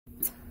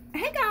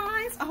Hey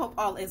guys, I hope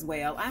all is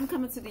well. I'm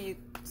coming to you.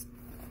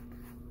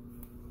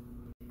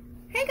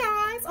 Hey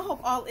guys, I hope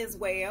all is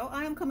well.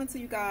 I am coming to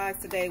you guys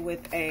today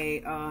with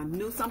a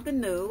something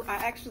new. I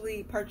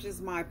actually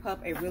purchased my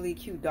pup a really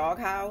cute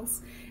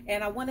doghouse,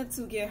 and I wanted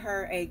to get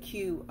her a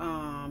cute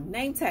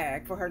name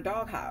tag for her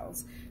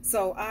doghouse.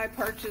 So I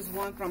purchased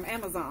one from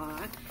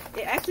Amazon.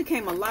 It actually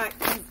came a lot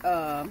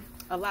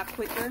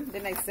quicker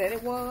than they said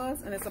it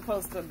was, and it's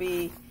supposed to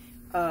be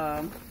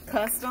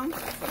custom.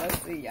 So let's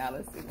see, y'all.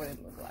 Let's see what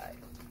it looks like.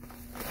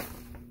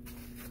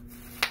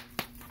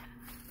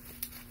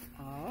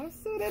 Oh,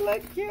 so they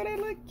look cute. They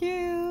look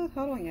cute.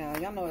 Hold on, y'all.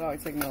 Y'all know it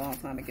always takes me a long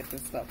time to get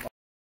this stuff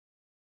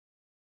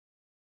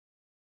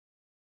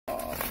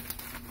off.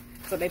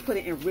 So they put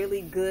it in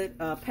really good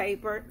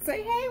paper.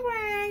 Say hey,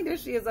 Rain. There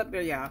she is up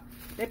there, y'all.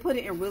 They put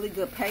it in really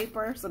good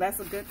paper, so that's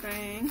a good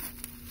thing.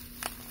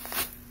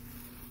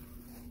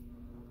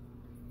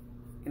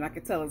 And I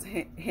can tell it's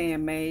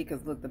handmade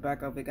because look, the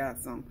back of it got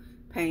some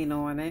paint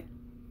on it.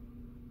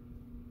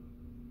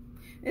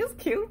 It's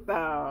cute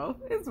though.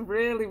 It's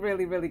really,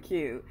 really, really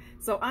cute.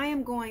 So I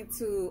am going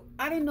to,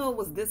 I didn't know it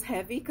was this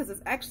heavy because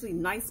it's actually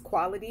nice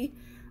quality.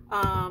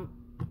 Oh,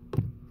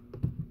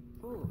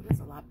 that's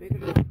a lot bigger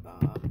than I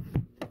thought.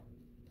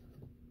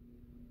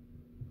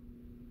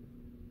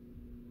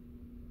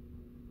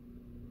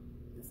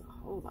 It's a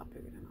whole lot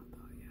bigger than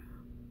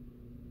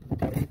I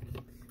thought, yeah.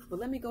 But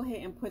let me go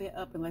ahead and put it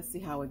up and let's see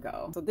how it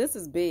goes. So this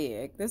is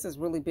big. This is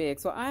really big.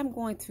 So I'm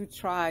going to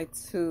try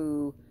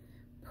to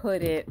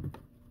put it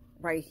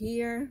right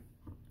here,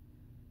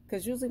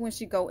 because usually when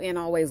she go in,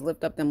 I always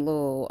lift up them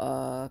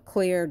little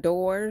clear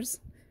doors.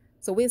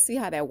 So we'll see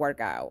how that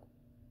work out.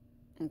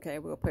 Okay,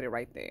 we'll put it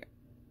right there.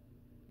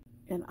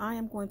 And I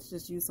am going to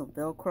just use some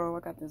Velcro.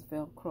 I got this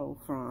Velcro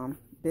from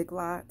Big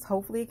Lots.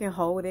 Hopefully it can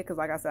hold it, because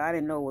like I said, I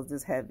didn't know it was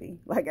this heavy,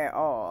 like at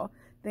all.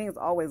 Things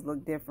always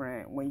look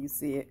different when you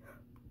see it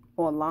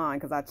online,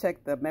 because I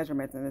checked the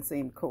measurements and it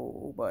seemed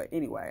cool. But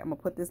anyway, I'm gonna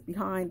put this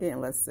behind it and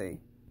let's see.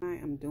 What I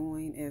am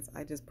doing is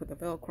I just put the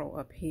Velcro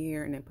up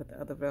here and then put the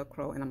other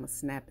Velcro, and I'm gonna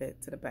snap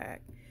it to the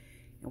back,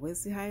 and we'll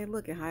see how it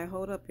look and how it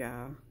hold up,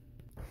 y'all.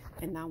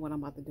 And now what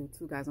I'm about to do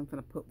too, guys, I'm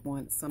gonna put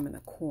some in the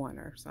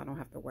corner so I don't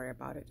have to worry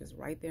about it. Just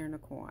right there in the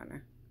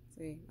corner.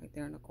 See, right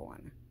there in the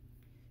corner.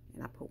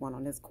 And I put one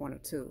on this corner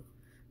too,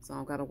 so I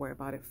don't gotta worry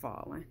about it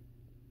falling.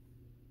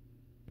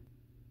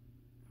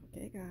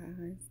 Okay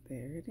guys,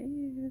 there it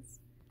is.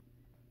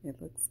 It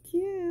looks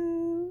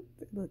cute.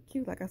 It looks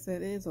cute. Like I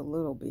said, it is a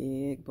little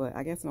big, but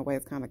I guess in a way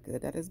it's kind of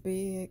good that it's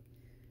big.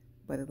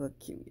 But it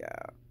looks cute,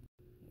 y'all.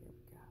 Here we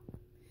go.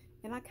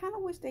 And I kind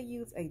of wish they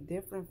used a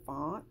different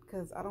font,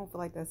 because I don't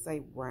feel like that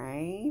say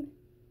Rain.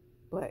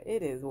 But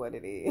it is what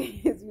it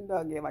is. You know,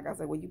 again, like I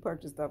said, when you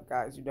purchase stuff,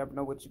 guys, you never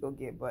know what you're going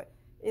to get. But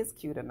it's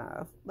cute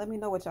enough. Let me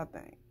know what y'all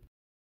think.